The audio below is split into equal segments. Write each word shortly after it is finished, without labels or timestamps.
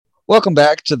Welcome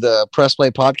back to the Press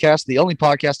Play Podcast, the only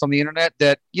podcast on the internet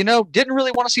that, didn't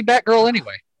really want to see Batgirl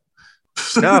anyway.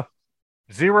 No,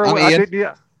 zero. I'm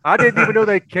Ian. I didn't even know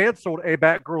they canceled a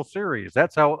Batgirl series.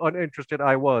 That's how uninterested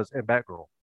I was in Batgirl.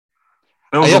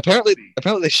 Yeah, apparently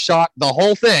they shot the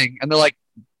whole thing, and they're like,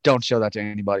 "Don't show that to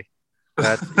anybody."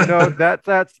 That's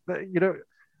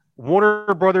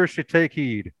Warner Brothers should take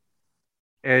heed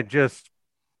and just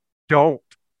don't.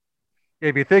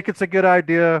 If you think it's a good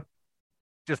idea,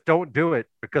 just don't do it,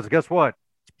 because guess what?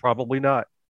 It's probably not.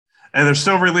 And they're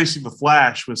still releasing The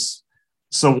Flash.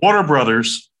 So Warner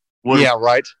Brothers would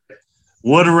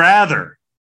rather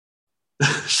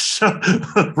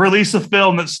release a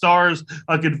film that stars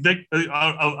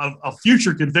a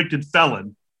future convicted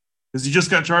felon, because he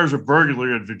just got charged with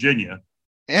burglary in Virginia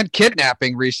and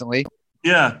kidnapping recently.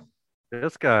 Yeah,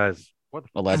 this guy's what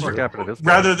the fuck happened to this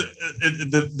guy? Rather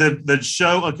than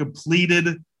show a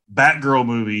completed Batgirl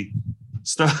movie.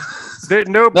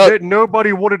 That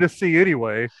nobody wanted to see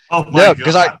anyway. Oh my God!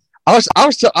 Because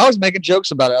I was making jokes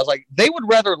about it. I was like, they would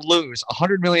rather lose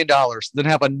 $100 million than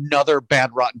have another bad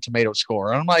Rotten Tomato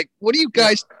score. And I'm like, what are you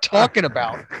guys talking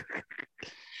about?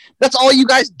 That's all you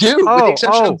guys do, with the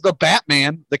exception of the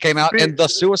Batman that came out and the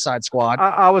Suicide Squad.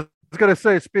 I was going to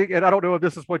say, and I don't know if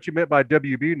this is what you meant by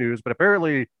WB News, but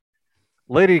apparently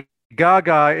Lady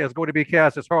Gaga is going to be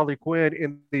cast as Harley Quinn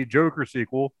in the Joker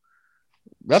sequel.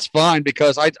 That's fine,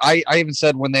 because I even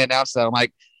said when they announced that, I'm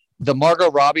like, the Margot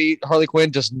Robbie Harley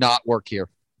Quinn does not work here.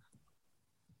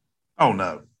 Oh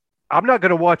no, I'm not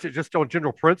going to watch it just on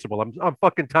general principle. I'm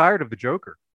fucking tired of the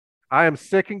Joker. I am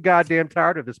sick and goddamn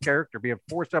tired of this character being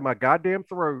forced down my goddamn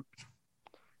throat.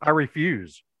 I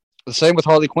refuse. The same with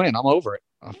Harley Quinn. I'm over it.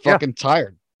 I'm fucking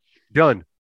tired. Done.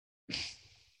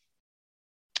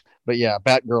 But yeah,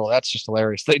 Batgirl. That's just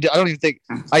hilarious. I don't even think.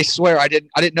 I swear, I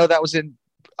didn't know that was in.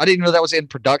 I didn't know that was in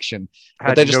production.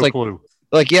 But they just clue.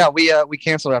 We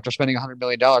canceled after spending $100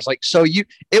 million. Like, so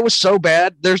it was so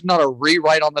bad. There's not a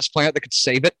rewrite on this planet that could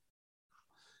save it.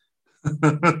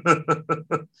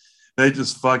 They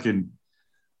just fucking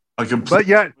a complete.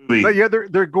 But yeah,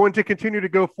 they're going to continue to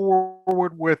go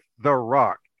forward with The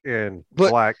Rock in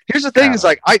Black. Here's the thing: is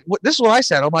like this is what I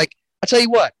said. I'm like, I tell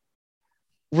you what,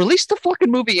 release the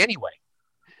fucking movie anyway.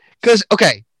 Because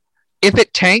if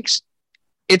it tanks,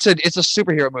 it's a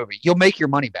superhero movie. You'll make your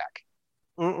money back.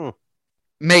 Mm-mm.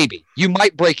 Maybe you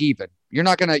might break even. You're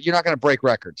not gonna break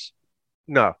records.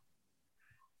 No.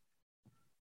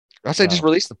 I say just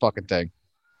release the fucking thing.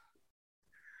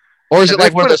 Or is it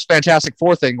like one of those Fantastic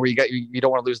Four thing where you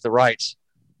don't want to lose the rights?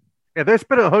 If they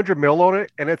spend $100 million on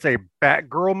it and it's a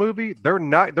Batgirl movie, they're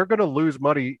going to lose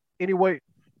money anyway.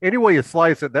 Any way you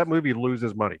slice it, that movie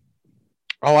loses money.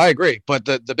 Oh, I agree. But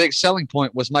the big selling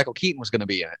point was Michael Keaton was going to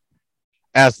be in it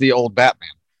as the old Batman.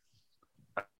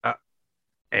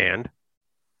 And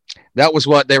that was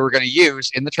what they were going to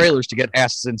use in the trailers to get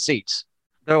asses in seats.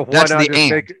 So why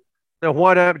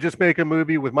not just make a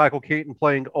movie with Michael Keaton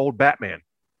playing old Batman?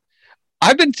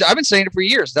 I've been saying it for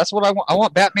years. That's what I want. I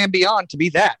want Batman Beyond to be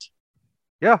that.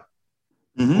 Yeah.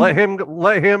 Mm-hmm.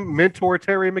 Let him mentor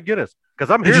Terry McGinnis, because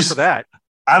I'm here for that.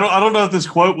 I don't know if this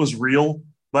quote was real,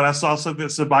 but I saw something that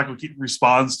said Michael Keaton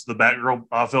responds to the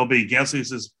Batgirl film being canceled. He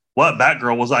says, "What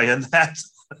Batgirl was I in that?"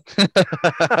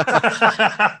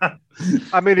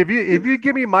 I mean, if you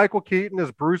give me Michael Keaton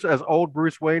as old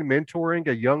Bruce Wayne mentoring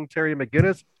a young Terry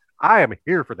McGinnis, I am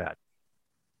here for that.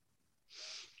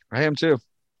 I am too.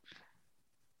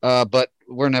 But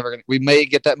we're never gonna. We may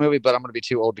get that movie, but I'm gonna be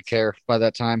too old to care by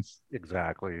that time.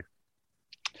 Exactly.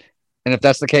 And if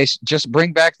that's the case, just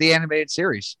bring back the animated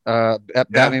series,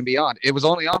 Batman Beyond. It was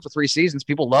only on for 3 seasons.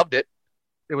 People loved it.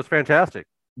 It was fantastic.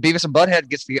 Beavis and Butthead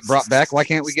gets to get brought back. Why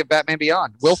can't we get Batman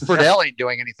Beyond? Will Friedle ain't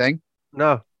doing anything.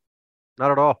 No, not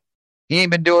at all. He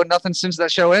ain't been doing nothing since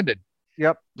that show ended.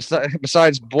 Yep.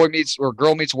 Besides Boy Meets or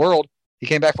Girl Meets World, he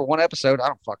came back for 1 episode. I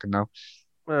don't fucking know.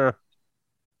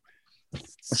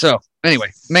 So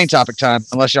anyway, main topic time.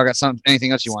 Unless y'all got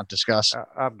anything else you want to discuss.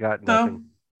 I've got nothing.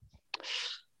 No.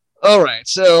 All right,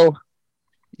 so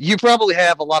you probably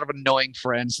have a lot of annoying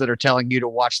friends that are telling you to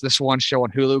watch this one show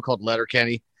on Hulu called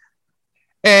Letterkenny,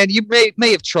 and you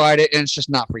may have tried it and it's just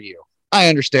not for you. I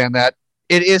understand that.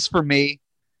 It is for me,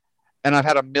 and I've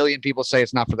had a million people say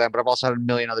it's not for them, but I've also had a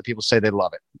million other people say they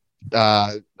love it.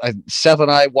 Seth and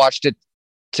I watched it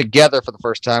together for the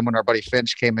first time when our buddy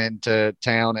Finch came into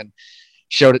town and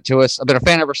showed it to us. I've been a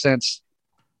fan ever since.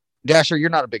 Dasher, you're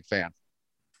not a big fan.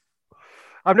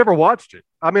 I've never watched it.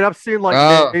 I mean, I've seen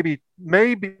like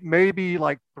maybe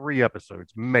like 3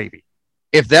 episodes, maybe.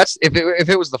 If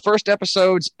it was the first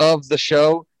episodes of the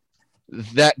show,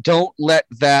 that don't let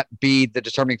that be the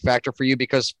determining factor for you,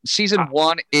 because season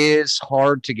 1 is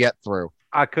hard to get through.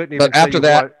 I couldn't even. But after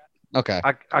that, okay,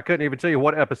 I couldn't even tell you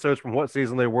what episodes from what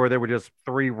season they were. They were just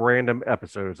 3 random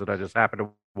episodes that I just happened to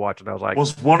watch, and I was like,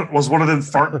 was one of them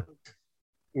fart?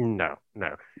 No.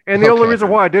 And the only reason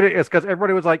why I did it is because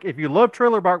everybody was like, if you love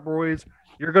Trailer Park Boys,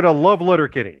 you're gonna love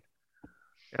Letterkenny.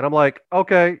 And I'm like,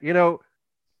 okay, and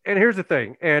here's the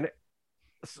thing, and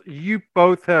you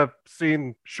both have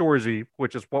seen Shoresy,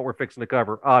 which is what we're fixing to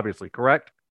cover, obviously, correct?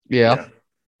 Yeah.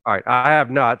 All right, I have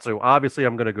not, so obviously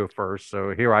I'm going to go first.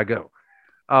 So here I go.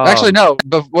 Actually, no,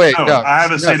 but wait, no, I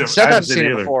haven't seen it. Seth hasn't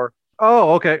seen it before.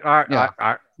 Oh, okay, all right, yeah. All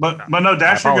right. But no,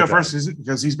 Dash will go first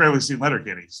because he's barely seen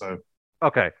Letterkenny. So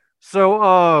okay, so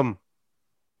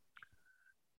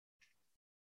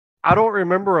I don't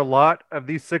remember a lot of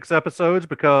these 6 episodes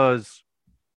because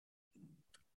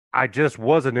I just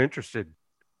wasn't interested.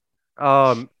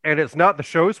 And it's not the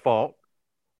show's fault.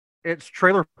 It's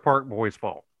Trailer Park Boys'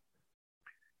 fault.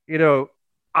 I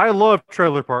love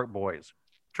Trailer Park Boys.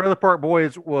 Trailer Park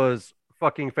Boys was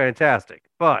fucking fantastic.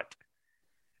 But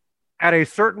at a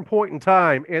certain point in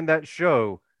time in that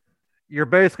show, you're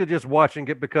basically just watching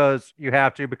it because you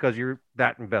have to, because you're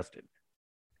that invested.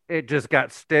 It just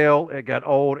got stale. It got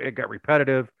old. It got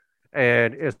repetitive.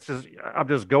 And it's just, I'm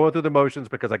just going through the motions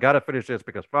because I got to finish this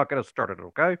because fucking I started it,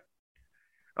 okay?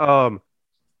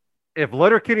 If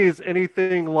Letterkenny is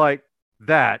anything like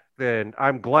that, then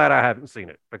I'm glad I haven't seen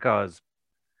it, because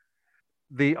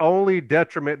the only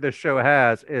detriment this show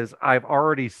has is I've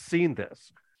already seen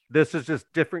this. This is just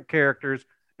different characters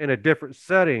in a different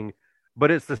setting,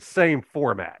 but it's the same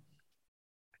format.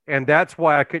 And that's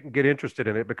why I couldn't get interested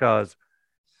in it, because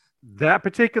that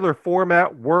particular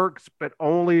format works, but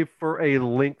only for a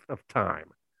length of time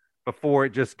before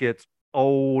it just gets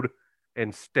old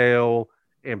and stale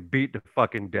and beat to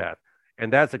fucking death.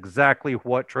 And that's exactly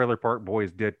what Trailer Park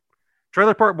Boys did.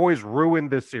 Trailer Park Boys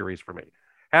ruined this series for me.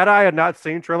 Had I not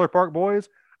seen Trailer Park Boys,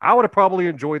 I would have probably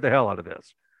enjoyed the hell out of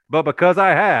this. But because I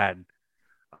had,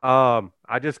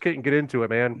 I just couldn't get into it,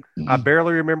 man. I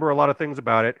barely remember a lot of things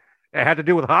about it. It had to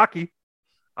do with hockey.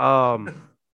 I'm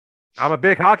a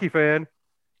big hockey fan,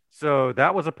 so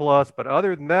that was a plus. But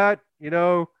other than that,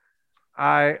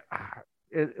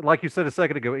 like you said a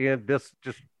second ago, Ian, this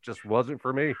just wasn't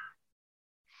for me.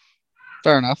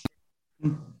 Fair enough.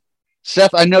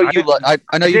 Seth, I know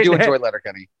you do enjoy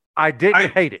Letterkenny. I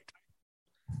didn't hate it.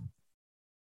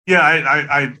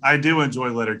 Yeah, I do enjoy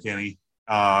Letterkenny.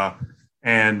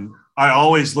 And I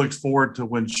always looked forward to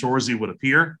when Shoresy would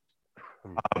appear,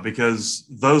 because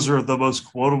those are the most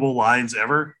quotable lines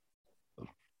ever.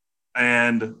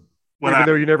 And even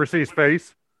though you never see his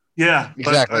face. Yeah,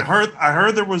 exactly. But I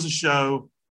heard there was a show,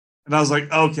 and I was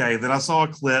like, okay. Then I saw a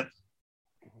clip,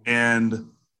 and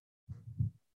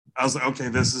I was like, okay,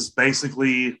 this is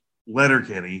basically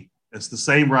Letterkenny. It's the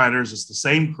same writers, it's the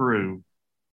same crew.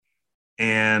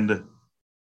 And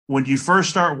when you first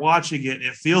start watching it,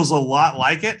 it feels a lot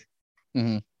like it,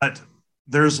 but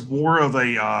there's more of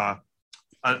a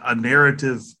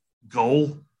narrative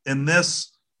goal in this.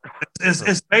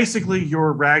 It's basically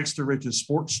your rags to riches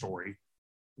sports story,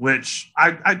 which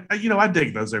I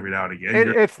dig those every now and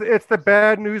again. It's the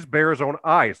Bad News Bears on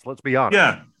ice. Let's be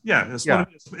honest. Yeah.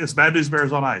 It's Bad News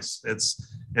Bears on ice. It's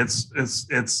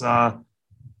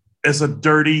a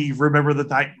dirty Remember the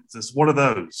Titans. It's one of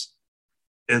those.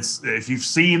 It's if you've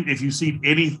seen any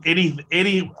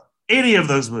of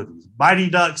those movies, Mighty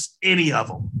Ducks, any of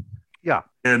them. Yeah.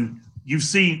 And you've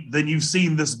seen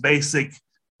this basic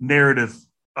narrative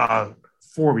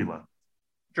formula.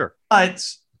 Sure. But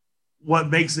what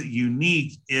makes it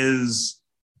unique is,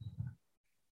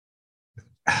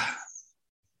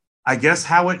 I guess,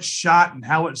 how it's shot and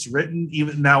how it's written.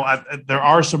 Even now, there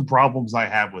are some problems I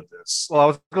have with this. Well, I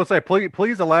was going to say,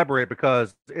 please elaborate,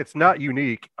 because it's not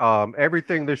unique.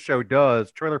 Everything this show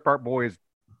does, Trailer Park Boys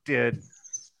did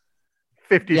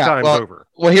 50 times over.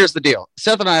 Well, here's the deal.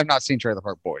 Seth and I have not seen Trailer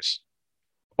Park Boys.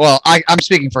 Well, I'm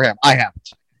speaking for him. I haven't.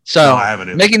 So no, I haven't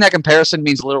either. Making that comparison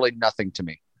means literally nothing to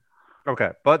me.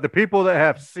 Okay, but the people that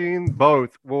have seen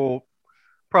both will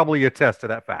probably attest to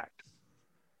that fact.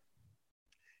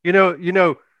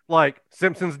 Like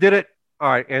Simpsons did it. All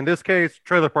right, in this case,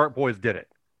 Trailer Park Boys did it.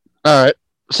 All right,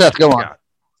 Seth, go on.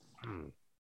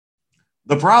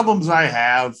 The problems I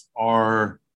have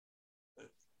are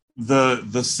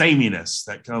the sameness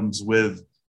that comes with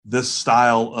this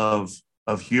style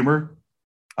of humor.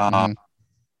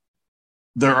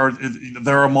 There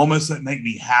are moments that make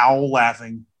me howl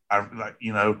laughing.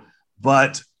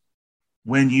 But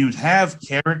when you have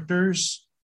characters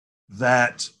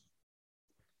that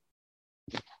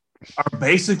are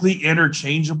basically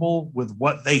interchangeable with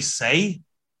what they say.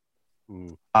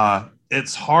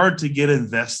 It's hard to get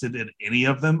invested in any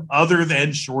of them other than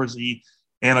Shorzy,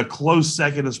 and a close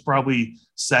second is probably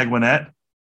Sanguinet,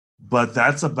 but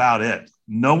that's about it.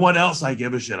 No one else I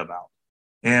give a shit about.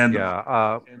 And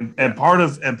part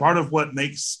of what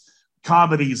makes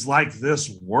comedies like this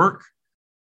work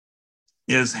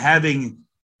is having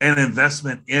an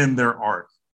investment in their art.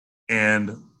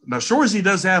 And now Shorzy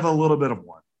does have a little bit of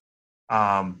one.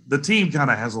 The team kind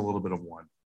of has a little bit of one.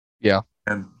 Yeah.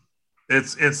 And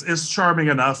it's charming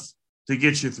enough to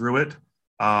get you through it.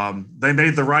 They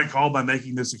made the right call by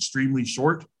making this extremely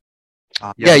short.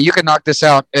 Yeah, you can knock this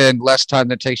out in less time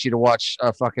than it takes you to watch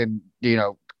a fucking,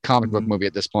 comic book movie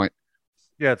at this point.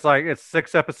 Yeah, it's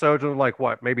 6 episodes and like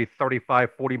what, maybe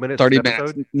 35, 40 minutes. 30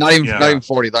 minutes. Not even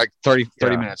 40, like 30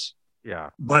 minutes. Yeah.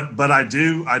 But I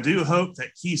do hope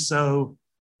that Kiso,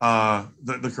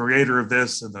 the creator of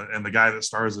this and the guy that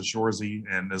stars as Shorzy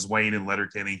and as Wayne in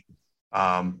Letterkenny,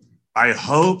 I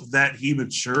hope that he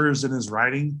matures in his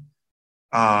writing.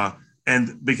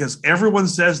 And because everyone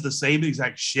says the same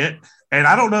exact shit, and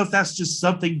I don't know if that's just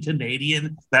something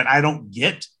Canadian that I don't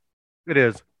get. It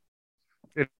is.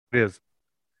 It is.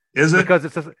 Is it?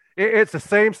 Because it's the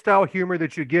same style humor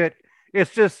that you get.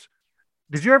 It's just,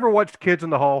 did you ever watch Kids in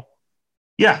the Hall?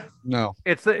 Yeah. No.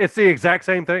 It's the exact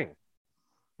same thing.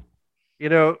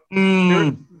 Well,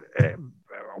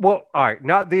 all right,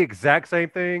 not the exact same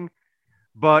thing,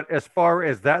 but as far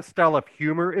as that style of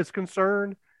humor is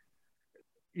concerned,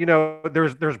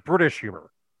 there's British humor.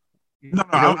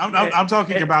 I'm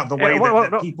talking about the way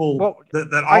that people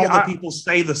the people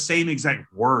say the same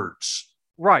exact words.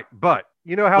 Right, but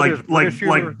you know how there's British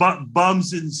humor, like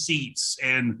bums in seats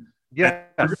and yes,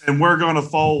 and we're gonna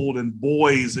fold and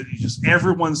boys, and just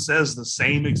everyone says the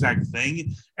same exact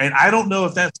thing. And I don't know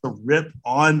if that's a rip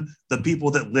on the people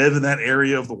that live in that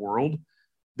area of the world.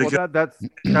 Because that's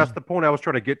the point I was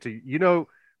trying to get to.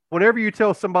 Whenever you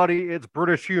tell somebody it's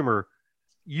British humor,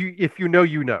 if you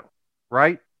know,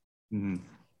 right? Mm-hmm.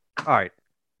 All right.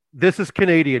 This is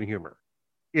Canadian humor.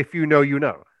 If you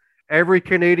know. Every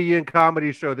Canadian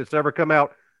comedy show that's ever come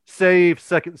out, save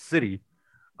Second City,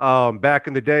 back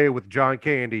in the day with John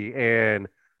Candy and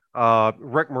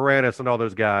Rick Moranis and all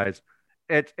those guys,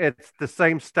 it's the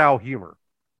same style humor.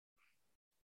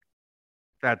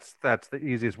 That's the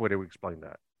easiest way to explain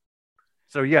that.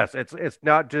 So yes, it's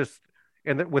not just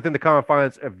within the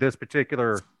confines of this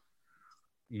particular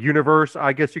universe,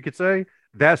 I guess you could say.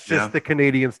 That's just the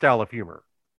Canadian style of humor.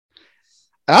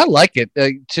 I like it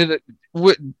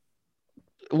with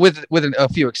a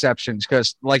few exceptions,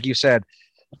 because, like you said,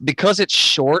 because it's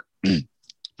short,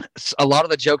 a lot of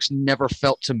the jokes never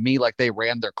felt to me like they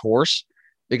ran their course.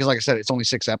 Because, like I said, it's only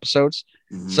 6 episodes,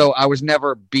 so I was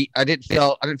never beat. I didn't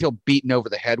feel beaten over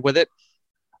the head with it.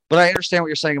 But I understand what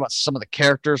you're saying about some of the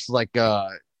characters, like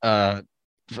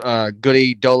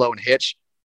Goody, Dolo, and Hitch,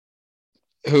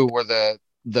 who were the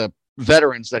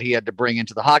veterans that he had to bring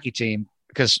into the hockey team,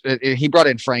 because he brought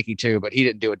in Frankie too, but he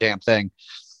didn't do a damn thing.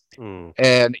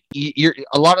 And you're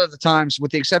a lot of the times,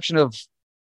 with the exception of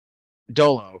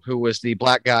Dolo, who was the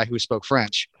black guy who spoke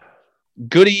French,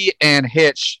 Goody and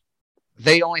Hitch,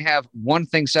 they only have one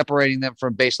thing separating them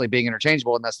from basically being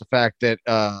interchangeable, and that's the fact that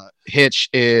Hitch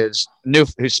is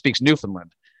who speaks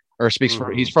Newfoundland, or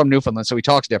he's from Newfoundland, so he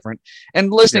talks different.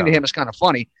 And listening to him is kind of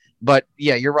funny. But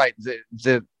yeah, you're right.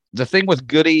 The thing with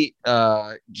Goody,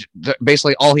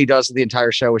 basically all he does the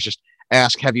entire show is just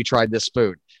ask, "Have you tried this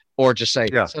food?" Or just say,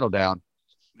 "Settle down."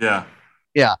 Yeah.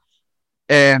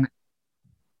 And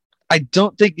I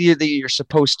don't think you're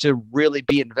supposed to really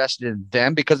be invested in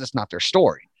them, because it's not their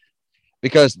story.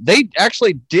 Because they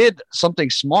actually did something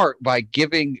smart by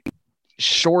giving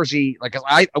Shorzy, like,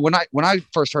 when I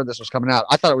first heard this was coming out,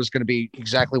 I thought it was going to be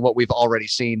exactly what we've already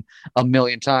seen a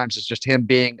million times. It's just him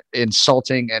being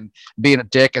insulting and being a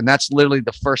dick, and that's literally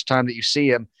the first time that you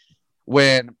see him.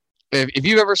 If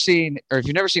you've never seen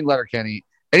Letterkenny,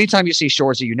 anytime you see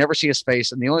Shorzy, you never see his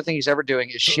face, and the only thing he's ever doing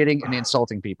is shitting and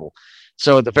insulting people.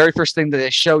 So the very first thing that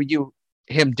they show you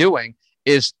him doing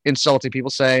is insulting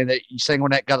people, saying that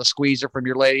Sanguinet got a squeezer from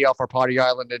your lady off our party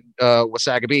island in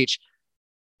Wasaga Beach.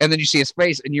 And then you see his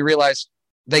face and you realize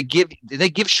they give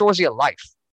Shorzy a life.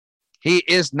 He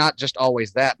is not just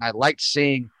always that. And I liked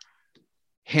seeing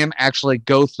him actually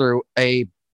go through a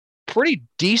pretty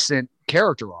decent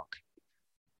character arc.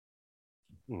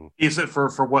 Decent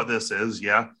for what this is,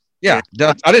 yeah. Yeah,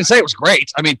 I didn't say it was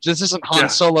great. I mean, this isn't Han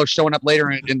Solo showing up later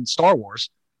in Star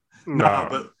Wars.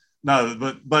 But seeing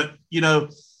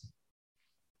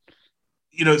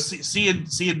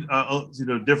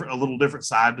a little different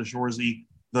side to Shorzy,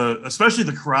 especially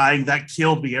the crying that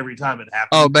killed me every time it happened.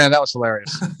 Oh man, that was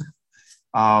hilarious.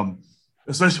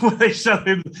 Especially when they show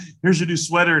him, here's your new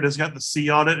sweater, and it's got the C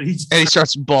on it, and he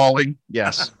starts bawling.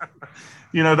 Yes,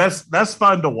 that's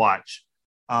fun to watch.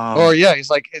 Or yeah, he's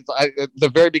like at the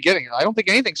very beginning. I don't think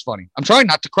anything's funny. I'm trying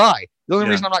not to cry. The only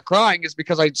reason I'm not crying is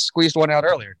because I squeezed one out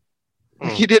earlier.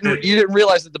 You didn't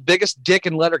realize that the biggest dick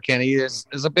in Letterkenny is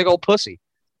a big old pussy.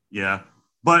 Yeah,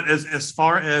 but as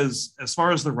far as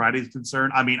the writing is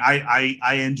concerned, I mean,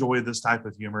 I enjoy this type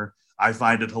of humor. I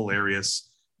find it hilarious,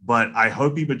 but I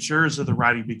hope he matures in the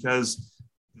writing, because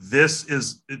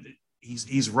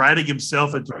he's writing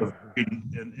himself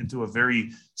into a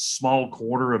very small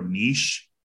corner of niche,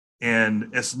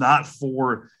 and it's not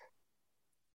for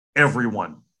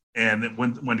everyone. And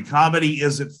when comedy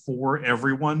isn't for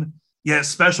everyone, yeah, it's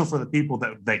special for the people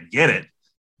that get it,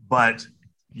 but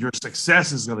your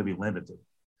success is going to be limited.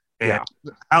 And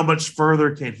how much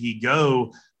further can he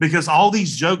go? Because all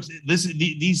these jokes,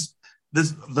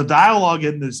 the dialogue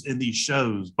in these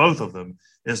shows, both of them,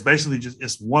 is basically just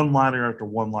it's one liner after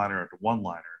one liner after one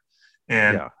liner,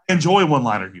 and I enjoy one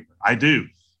liner humor. I do.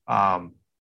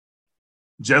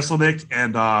 Jeselnik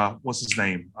and what's his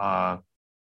name? The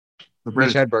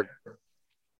British Hedberg.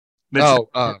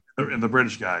 And the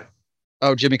British guy.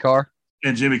 Oh, Jimmy Carr.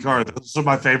 And Jimmy Carr. Those are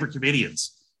my favorite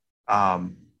comedians.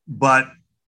 But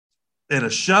in a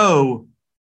show,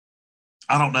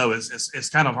 I don't know. It's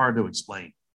kind of hard to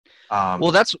explain.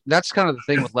 Well, that's kind of the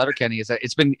thing with Letterkenny, is that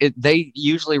they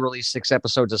usually release 6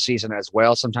 episodes a season as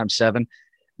well, sometimes 7,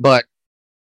 but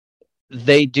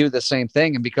they do the same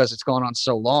thing. And because it's gone on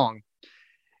so long,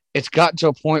 it's gotten to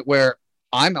a point where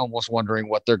I'm almost wondering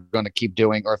what they're going to keep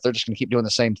doing, or if they're just going to keep doing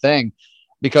the same thing,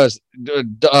 because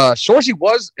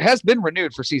Shoresy has been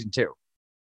renewed for season 2,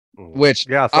 which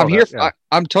I'm here.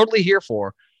 I'm totally here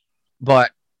for,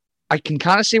 but I can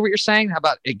kind of see what you're saying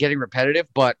about it getting repetitive,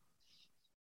 but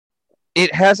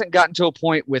it hasn't gotten to a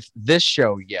point with this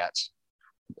show yet.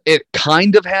 It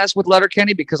kind of has with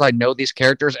Letterkenny, because I know these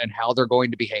characters and how they're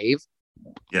going to behave.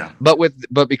 Yeah. But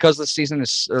because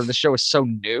the show is so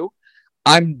new,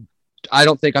 I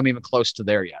don't think I'm even close to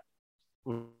there yet.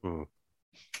 Mm-hmm.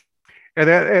 And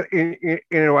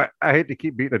I hate to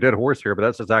keep beating a dead horse here, but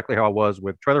that's exactly how I was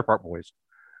with Trailer Park Boys.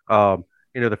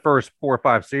 The first 4 or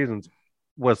 5 seasons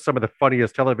was some of the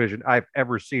funniest television I've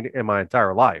ever seen in my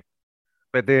entire life.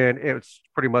 But then it's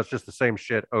pretty much just the same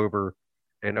shit over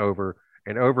and over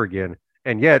and over again.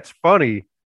 And yeah, it's funny,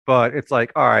 but it's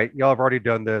like, all right, y'all have already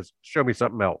done this. Show me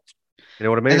something else. You know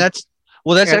what I mean? And that's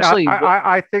actually...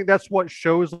 I think that's what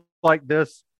shows like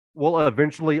this will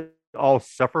eventually all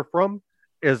suffer from,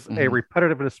 is a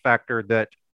repetitiveness factor that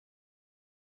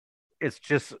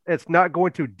it's not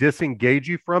going to disengage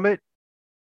you from it,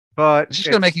 but it's just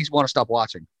going to make you want to stop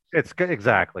watching. It's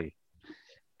exactly.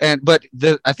 But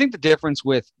I think the difference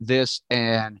with this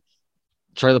and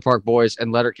Trailer Park Boys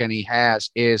and Letterkenny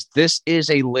is this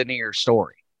is a linear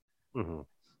story. Mm-hmm.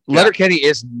 Letterkenny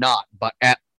is not, but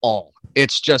at all.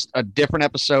 It's just a different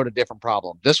episode, a different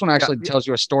problem. This one actually tells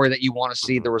you a story that you want to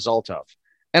see the result of.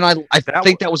 And I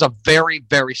think that was a very,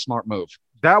 very smart move.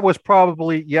 That was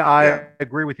probably, I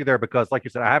agree with you there, because like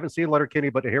you said, I haven't seen Letterkenny,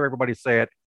 but to hear everybody say it,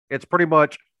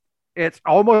 it's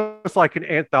almost like an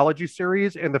anthology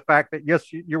series in the fact that, yes,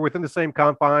 you're within the same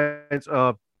confines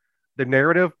of the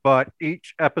narrative, but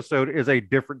each episode is a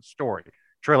different story.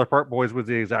 Trailer Park Boys was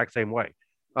the exact same way.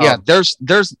 There's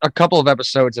a couple of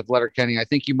episodes of Letterkenny I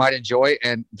think you might enjoy,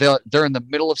 and they're in the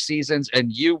middle of seasons,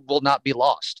 and you will not be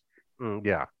lost.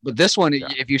 But this one,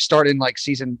 if you start in like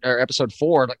season or episode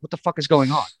 4, like, what the fuck is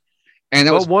going on? And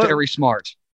that was very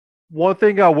smart. One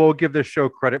thing I will give this show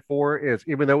credit for is,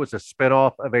 even though it's a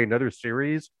spinoff of another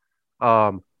series,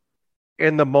 in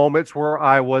the moments where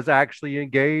I was actually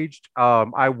engaged,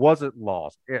 I wasn't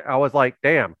lost. I was like,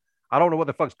 damn, I don't know what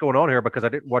the fuck's going on here, because I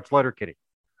didn't watch Letterkenny.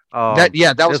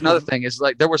 That was another thing, is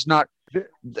like there was not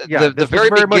the very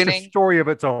beginning, much a story of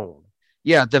its own.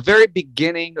 Yeah, the very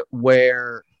beginning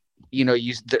where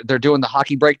they're doing the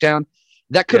hockey breakdown,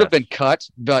 that could have been cut,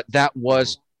 but that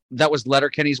was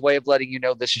Letterkenny's way of letting you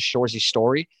know this is Shoresy's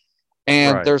story.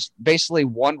 And there's basically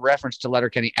one reference to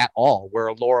Letterkenny at all,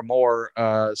 where Laura Moore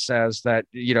says that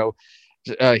he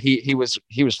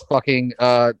was fucking 2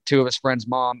 of his friends'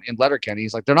 mom in Letterkenny.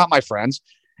 He's like, they're not my friends,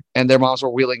 and their moms were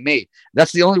wheeling me.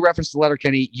 That's the only reference to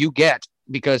Letterkenny you get,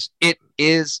 because it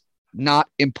is not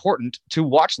important to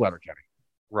watch Letterkenny.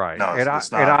 Right. No, and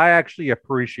I actually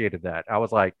appreciated that. I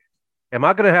was like, am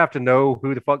I going to have to know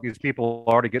who the fuck these people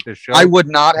are to get this show? I would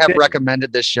not have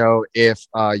recommended this show if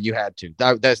you had to.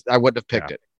 I wouldn't have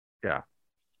picked it. Yeah.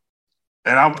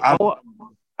 And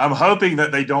I I'm hoping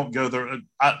that they don't go there.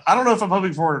 I don't know if I'm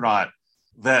hoping for it or not.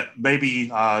 That maybe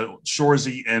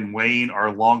Shorzy and Wayne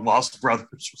are long lost brothers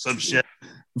or some shit.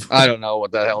 I don't know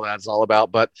what the hell that's all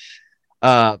about, but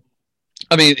I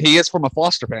mean, he is from a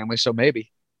foster family, so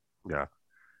maybe. Yeah.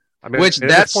 I mean, which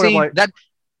that scene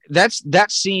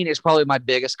that scene is probably my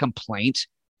biggest complaint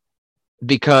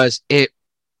because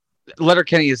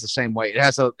Letterkenny is the same way.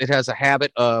 It has a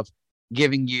habit of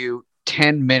giving you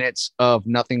 10 minutes of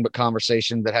nothing but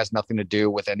conversation that has nothing to do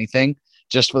with anything,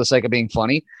 just for the sake of being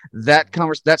funny. That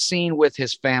scene with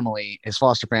his family, his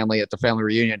foster family at the family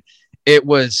reunion,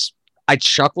 I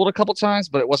chuckled a couple times,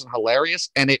 but it wasn't hilarious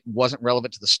and it wasn't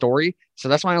relevant to the story. So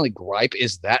that's my only gripe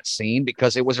is that scene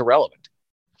because it was irrelevant.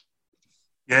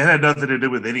 Yeah, it had nothing to do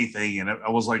with anything, and I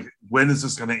was like, "When is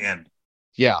this going to end?"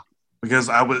 Yeah, because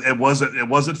it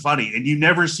wasn't funny, and you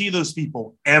never see those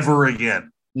people ever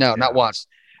again. No, not once.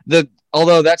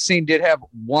 Although that scene did have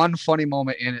one funny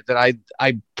moment in it that I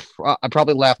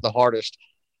probably laughed the hardest,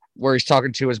 where he's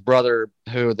talking to his brother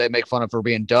who they make fun of for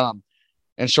being dumb,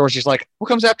 and Shorty's like, "What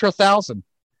comes after 1,000?"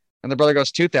 And the brother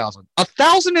goes, 2,000.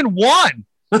 1,001.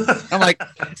 I'm like,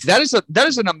 that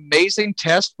is an amazing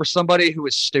test for somebody who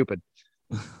is stupid.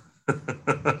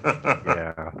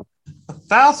 Yeah.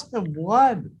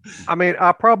 1,001. I mean,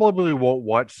 I probably won't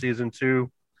watch season 2,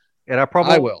 and I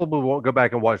probably won't go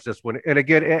back and watch this one. And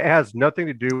again, it has nothing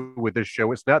to do with this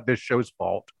show. It's not this show's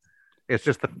fault. It's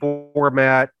just the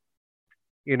format.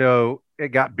 You know, it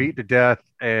got beat to death,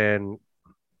 and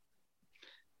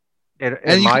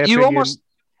in my opinion, almost.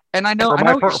 And I know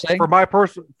what you're saying. For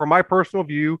my personal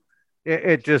view,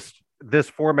 it just this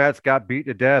format's got beat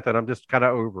to death, and I'm just kind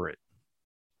of over it.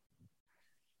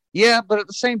 Yeah, but at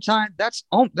the same time, that's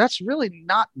really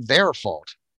not their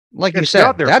fault. Like you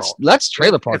said, that's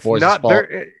Trailer Park Boys' fault.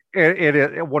 It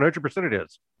 100% it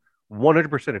is.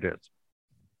 100% it is.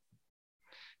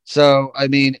 So I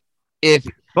mean, if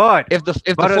the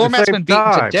format's been beaten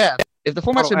to death,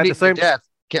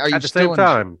 are you still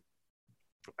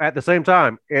at the same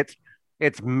time, it's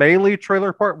mainly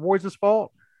Trailer Park Boys'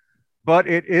 fault, but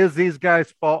it is these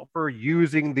guys' fault for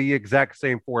using the exact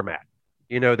same format.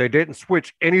 You know, they didn't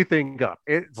switch anything up.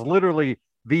 It's literally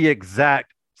the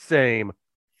exact same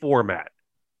format.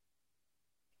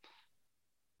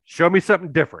 Show me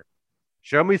something different.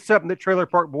 Show me something that Trailer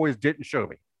Park Boys didn't show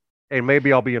me, and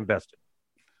maybe I'll be invested.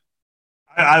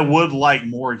 I would like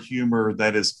more humor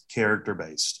that is character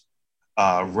based,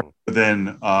 rather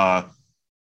than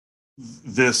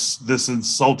this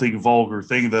insulting, vulgar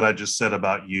thing that I just said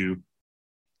about you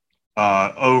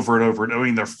over and over. I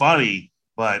mean, they're funny,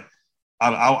 but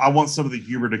I want some of the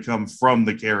humor to come from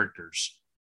the characters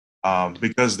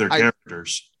because they're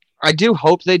characters. I do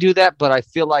hope they do that, but I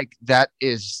feel like that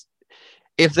is,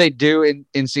 if they do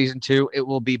in season 2, it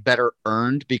will be better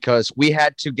earned because we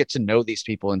had to get to know these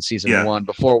people in season 1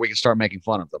 before we can start making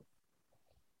fun of them.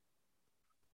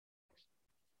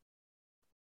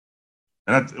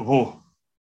 And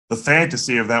the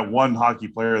fantasy of that one hockey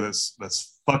player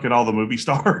that's fucking all the movie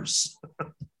stars.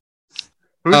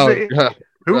 Frankie.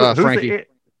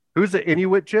 Who's the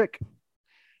Inuit chick?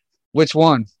 Which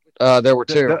one? There were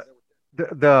two.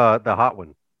 The hot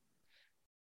one.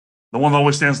 The one that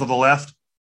always stands to the left?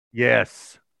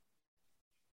 Yes.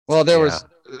 Well, there was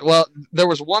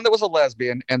one that was a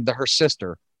lesbian and her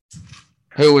sister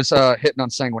who was hitting on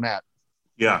Sanguinette.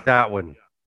 Yeah. That one.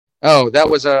 Oh, that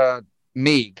was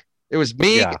Meeg. It was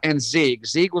Meeg and Zeeg.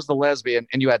 Zeeg was the lesbian,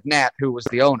 and you had Nat, who was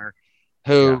the owner,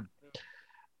 who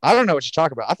I don't know what you're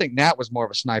talking about. I think Nat was more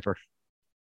of a sniper.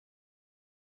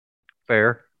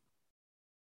 Fair.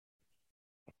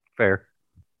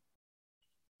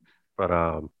 But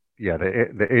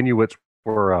the Inuits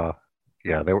were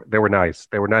they were nice.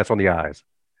 They were nice on the eyes.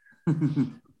 I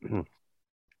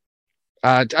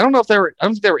don't know if I don't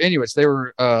think they were Inuits. They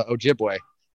were Ojibwe,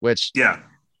 which I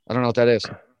don't know what that is.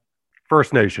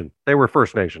 First Nation. They were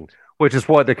First Nation, which is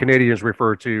what the Canadians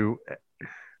refer to.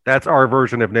 That's our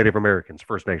version of Native Americans,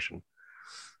 First Nation.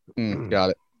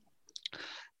 Got it.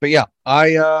 But yeah,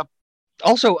 I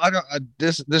also I don't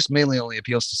this mainly only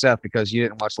appeals to Seth because you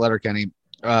didn't watch Letterkenny.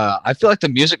 I feel like the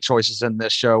music choices in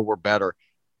this show were better.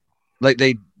 Like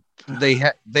they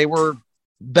were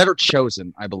better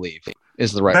chosen, I believe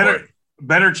is the right word.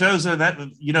 Better chosen.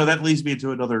 That leads me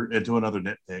into another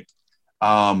nitpick.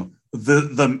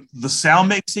 The sound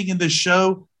mixing in this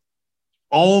show,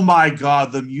 oh my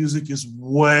god, the music is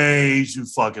way too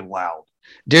fucking loud.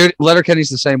 Dude, Letterkenny's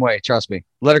the same way. Trust me,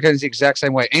 Letterkenny's the exact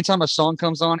same way. Anytime a song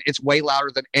comes on, it's way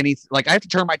louder than anything. Like I have to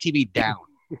turn my TV down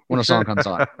when a song comes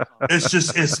on. It's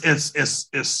just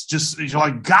you're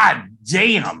like, god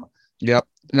damn. Yep.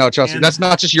 No, trust me, that's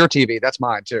not just your TV. That's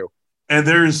mine too. And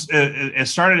it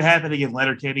started happening in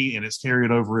Letterkenny, and it's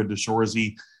carried over into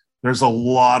Shoresy. There's a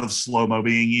lot of slow-mo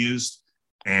being used,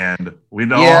 and we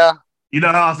know, you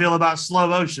know how I feel about slow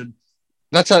motion.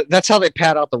 That's how they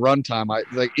pad out the runtime.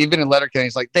 Like even in Letterkenny,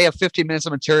 it's like they have 15 minutes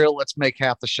of material. Let's make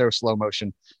half the show slow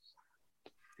motion.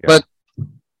 Yeah. But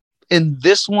in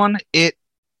this one, it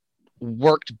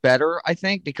worked better, I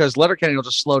think, because Letterkenny will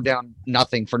just slow down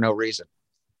nothing for no reason.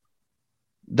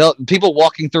 People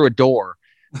walking through a door,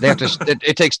 they have to.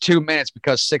 it takes 2 minutes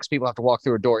because 6 people have to walk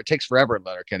through a door. It takes forever in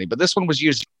Letterkenny, but this one was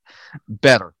used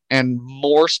better and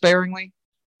more sparingly.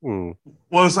 Well,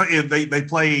 it's like they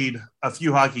played a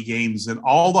few hockey games, and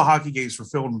all the hockey games were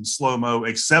filmed in slow mo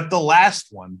except the last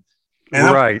one, and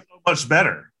that was so much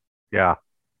better. Yeah,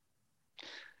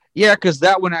 because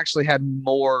that one actually had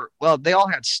more. Well, they all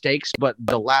had stakes, but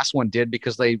the last one did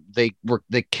because they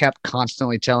kept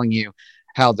constantly telling you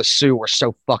how the Sioux were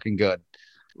so fucking good.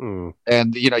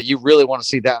 And you really want to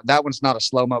see that. That one's not a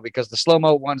slow mo because the slow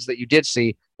mo ones that you did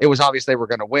see, it was obvious they were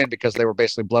going to win because they were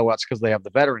basically blowouts because they have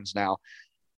the veterans now.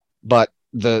 But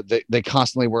they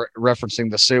constantly were referencing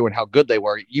the Sioux and how good they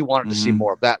were. You wanted to see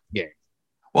more of that game.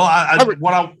 Well,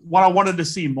 what I wanted to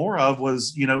see more of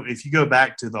was, if you go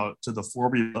back to the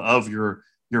formula of your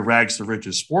rags to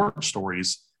riches sports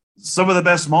stories, some of the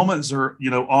best moments are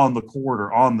on the court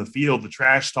or on the field, the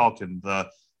trash talking,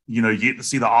 you get to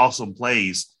see the awesome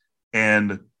plays.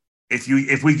 And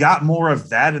if we got more of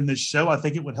that in this show, I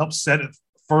think it would help set it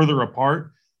further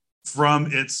apart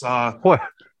from its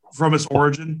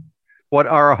origin. What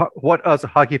us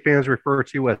hockey fans refer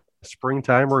to as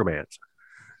springtime romance.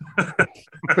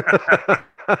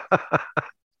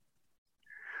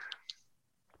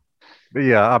 But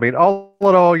yeah, I mean, all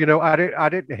in all, I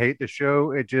didn't hate the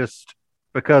show. It just,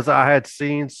 because I had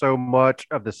seen so much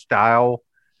of the style,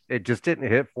 it just didn't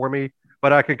hit for me.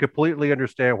 But I could completely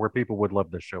understand where people would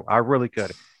love this show. I really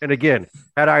could. And again,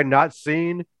 had I not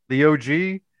seen the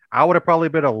OG, I would have probably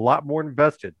been a lot more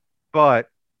invested. But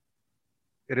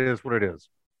it is what it is.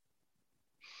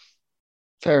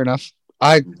 Fair enough.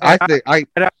 I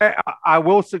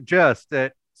will suggest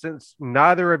that since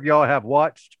neither of y'all have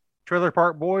watched Trailer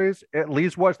Park Boys, at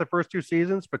least watch the first 2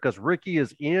 seasons, because Ricky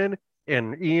is Ian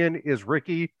and Ian is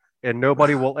Ricky, and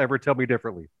nobody will ever tell me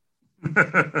differently.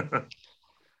 I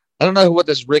don't know what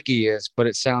this Ricky is, but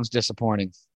it sounds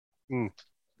disappointing. You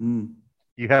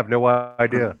have no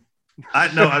idea.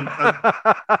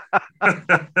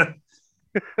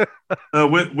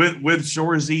 With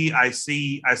Shoresy, I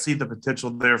see the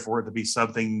potential there for it to be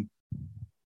something,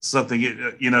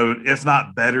 if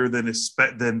not better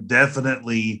than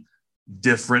definitely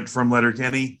different from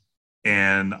Letterkenny,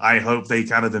 and I hope they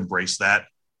kind of embrace that.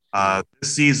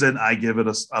 This season, I give it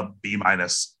a B-.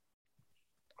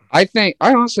 I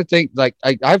honestly think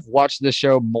I've watched this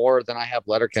show more than I have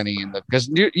Letterkenny because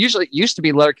usually it used to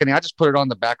be Letterkenny. I just put it on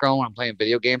the background when I'm playing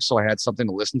video games, so I had something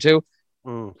to listen to.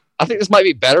 I think this might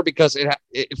be better because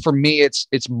for me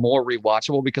it's more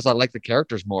rewatchable because I like the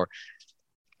characters more.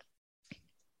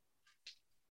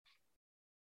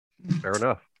 Fair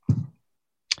enough.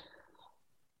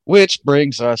 Which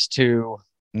brings us to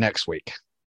next week.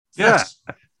 Yes.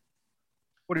 Yeah.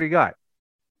 What do you got?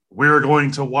 We're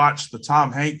going to watch the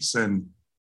Tom Hanks and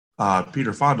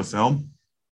Peter Fonda film,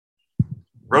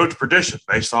 Road to Perdition,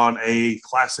 based on a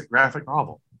classic graphic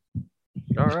novel.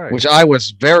 All right. Which I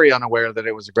was very unaware that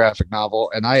it was a graphic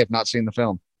novel, and I have not seen the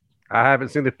film. I haven't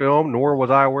seen the film, nor was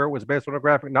I aware it was based on a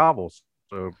graphic novel.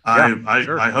 So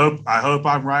sure. I hope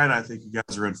I'm right. I think you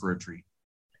guys are in for a treat.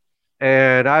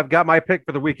 And I've got my pick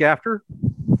for the week after.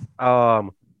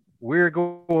 We're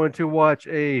going to watch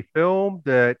a film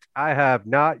that I have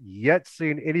not yet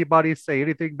seen anybody say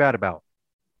anything bad about.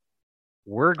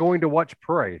 We're going to watch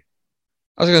Prey.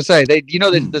 I was going to say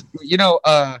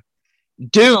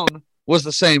Dune was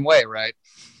the same way, right?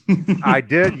 I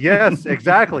did. Yes,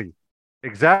 exactly.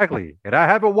 And I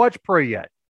haven't watched Prey yet.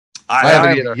 I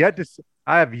haven't either.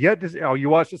 I have yet to see. Oh, you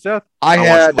watched it, Seth? I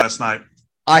watched it last night.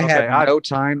 I had no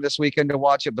time this weekend to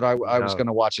watch it, but I was going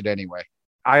to watch it anyway.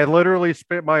 I literally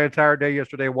spent my entire day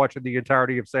yesterday watching the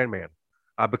entirety of Sandman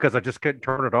because I just couldn't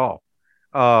turn it off.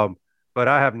 But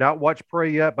I have not watched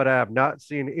Prey yet, but I have not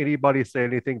seen anybody say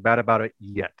anything bad about it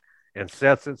yet. And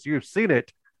Seth, since you've seen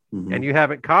it and you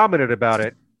haven't commented about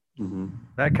it,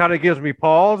 that kind of gives me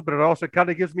pause, but it also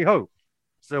kind of gives me hope.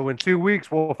 So in 2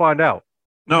 weeks, we'll find out.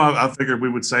 No, I figured we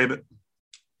would save it.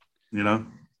 I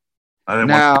didn't want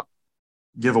to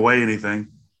give away anything.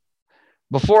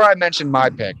 Before I mention my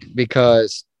pick,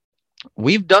 because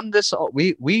we've done this,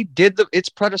 we did its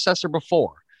predecessor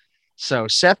before. So,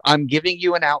 Seth, I'm giving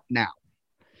you an out now.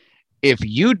 If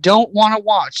you don't want to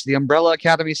watch The Umbrella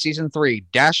Academy Season 3,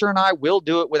 Dasher and I will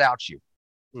do it without you.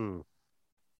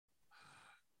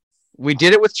 We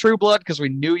did it with True Blood because we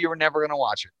knew you were never going to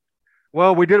watch it.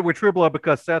 Well, we did it with True Blood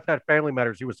because Seth had family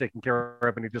matters he was taking care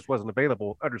of and he just wasn't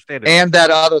available. Understand it. And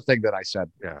that other thing that I said.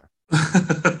 Yeah.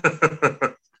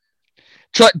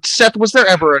 Seth, was there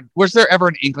ever an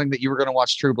inkling that you were going to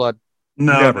watch True Blood?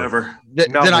 No, never.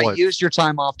 Then I used your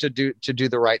time off to do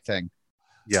the right thing.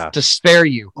 Yeah. To spare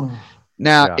you.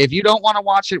 Now, if you don't want to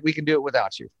watch it, we can do it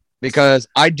without you because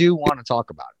I do want to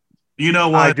talk about it. You know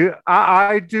what?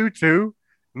 I do too.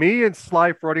 Me and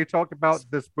Slife already talked about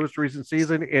this most recent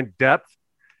season in depth.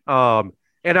 And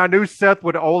I knew Seth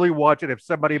would only watch it if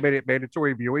somebody made it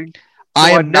mandatory viewing. So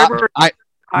I never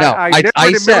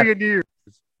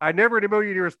in a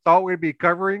million years thought we'd be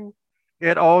covering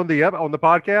it on the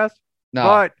podcast. No.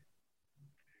 But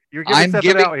you're giving Seth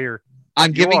out here.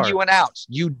 I'm giving you an out.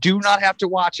 You do not have to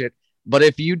watch it, but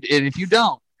if you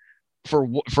don't,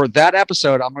 for that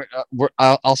episode,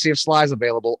 I'll see if Sly's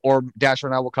available, or Dasher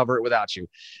and I will cover it without you.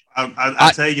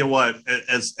 I tell you what,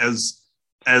 as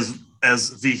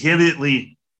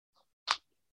vehemently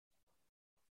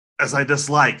as I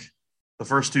dislike the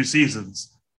first 2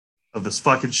 seasons of this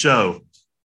fucking show,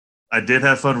 I did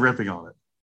have fun ripping on it.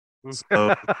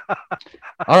 So.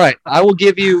 All right, I'll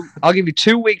give you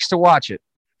 2 weeks to watch it.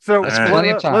 So that's plenty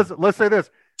of time. Let's say this.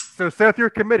 So Seth,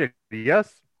 you're committed,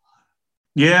 yes?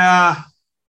 Yeah.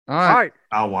 All right.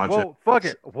 I'll watch it. Well, fuck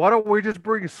it. Why don't we just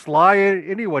bring Sly in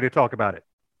anyway to talk about it?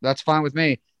 That's fine with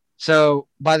me. So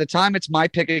by the time it's my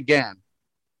pick again,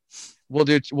 we'll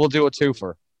do a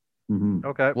twofer. Mm-hmm.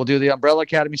 Okay. We'll do the Umbrella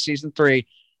Academy Season 3.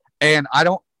 And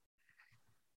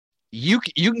you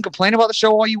can complain about the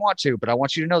show all you want to, but I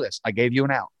want you to know this. I gave you an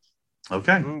out.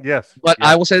 Okay. Yes. But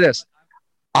I will say this.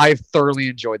 I've thoroughly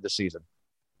enjoyed the season.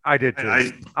 I did too. I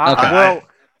think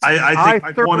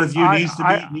one of you needs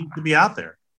to be out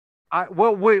there.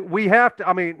 We have to.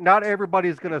 I mean, not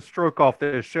everybody's going to stroke off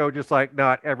this show, just like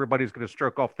not everybody's going to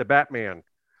stroke off the Batman.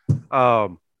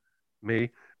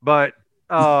 Me, but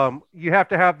you have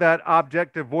to have that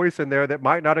objective voice in there that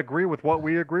might not agree with what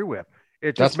we agree with.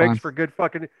 It just makes for good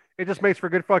fucking. It just makes for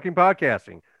good fucking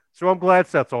podcasting. So I'm glad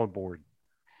Seth's on board.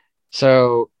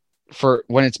 So for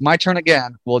when it's my turn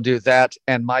again, we'll do that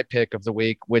and my pick of the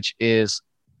week, which is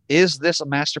this a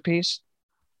masterpiece?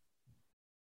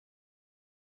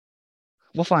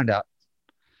 We'll find out.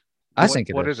 I think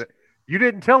it is. What is it? You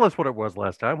didn't tell us what it was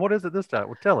last time. What is it this time?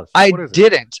 Well, tell us. I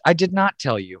didn't. I did not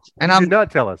tell you. And you did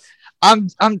not tell us. I'm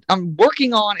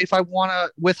working on if I want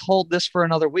to withhold this for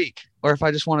another week or if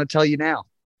I just want to tell you now.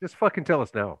 Just fucking tell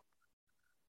us now.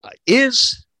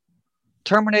 Is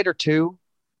Terminator 2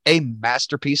 a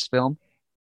masterpiece film?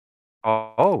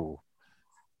 Oh.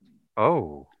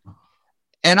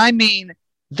 And I mean,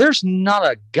 there's not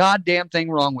a goddamn thing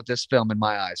wrong with this film in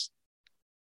my eyes.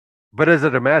 But is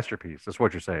it a masterpiece? That's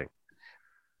what you're saying.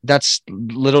 That's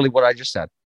literally what I just said.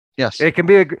 Yes. It can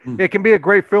be a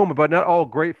great film, but not all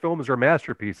great films are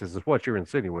masterpieces, is what you're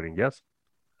insinuating, yes?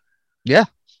 Yeah.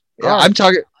 Right. I'm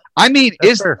talking. I mean,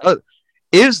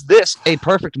 is this a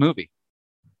perfect movie?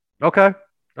 Okay.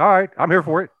 All right. I'm here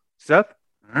for it. Seth?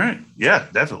 All right. Yeah,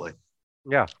 definitely.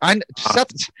 Yeah. Seth,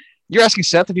 you're asking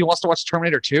Seth if he wants to watch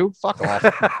Terminator 2? Fuck off.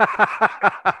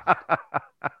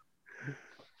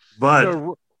 But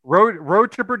so,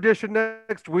 road to Perdition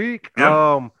next week.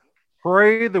 Yep.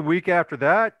 Prey the week after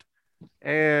that.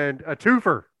 And a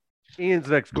twofer. Ian's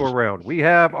next go around. We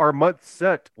have our month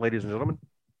set, ladies and gentlemen.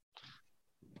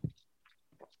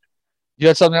 You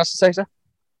had something else to say, sir?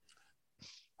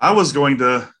 I was going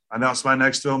to announce my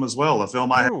next film as well, a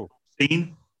film I haven't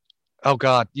seen. Oh,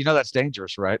 God. You know that's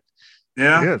dangerous, right?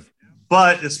 Yeah. It is.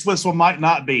 But this one might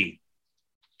not be.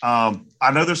 I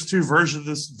know there's 2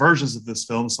 versions of this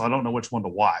film, so I don't know which one to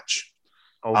watch.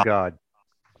 Oh, God.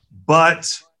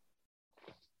 But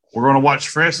we're going to watch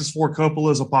Francis Ford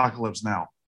Coppola's Apocalypse Now.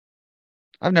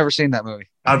 I've never seen that movie.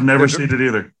 I've never seen it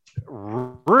either.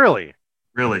 Really?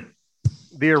 Really.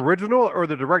 The original or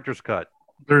the director's cut?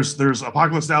 There's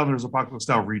Apocalypse Now and there's Apocalypse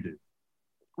Now Redo.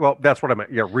 Well, that's what I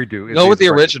meant. Yeah, Redo. Go with the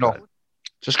original. Cut.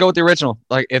 Just go with the original.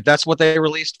 Like, if that's what they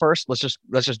released first, let's just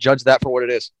judge that for what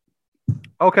it is.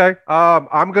 Okay.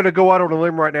 I'm going to go out on a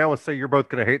limb right now and say you're both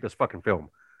going to hate this fucking film,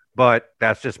 but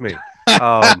that's just me.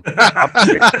 I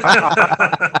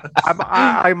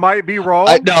might be wrong.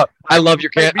 I love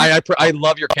your I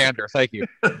love your candor. Thank you.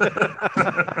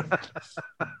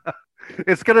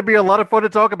 It's going to be a lot of fun to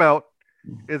talk about.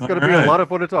 It's going to be a lot of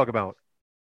fun to talk about.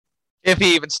 If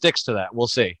he even sticks to that, we'll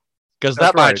see. Because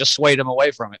that might just sway him away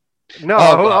from it. No,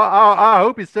 I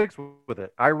hope he sticks with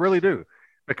it. I really do.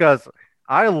 Because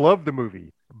I love the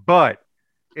movie, but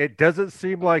it doesn't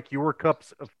seem like your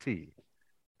cups of tea.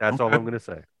 That's all Okay. I'm going to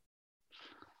say.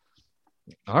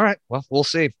 All right. Well, we'll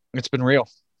see. It's been real.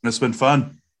 It's been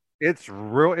fun. It's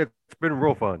been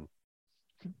real fun.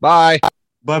 Bye.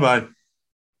 Bye bye.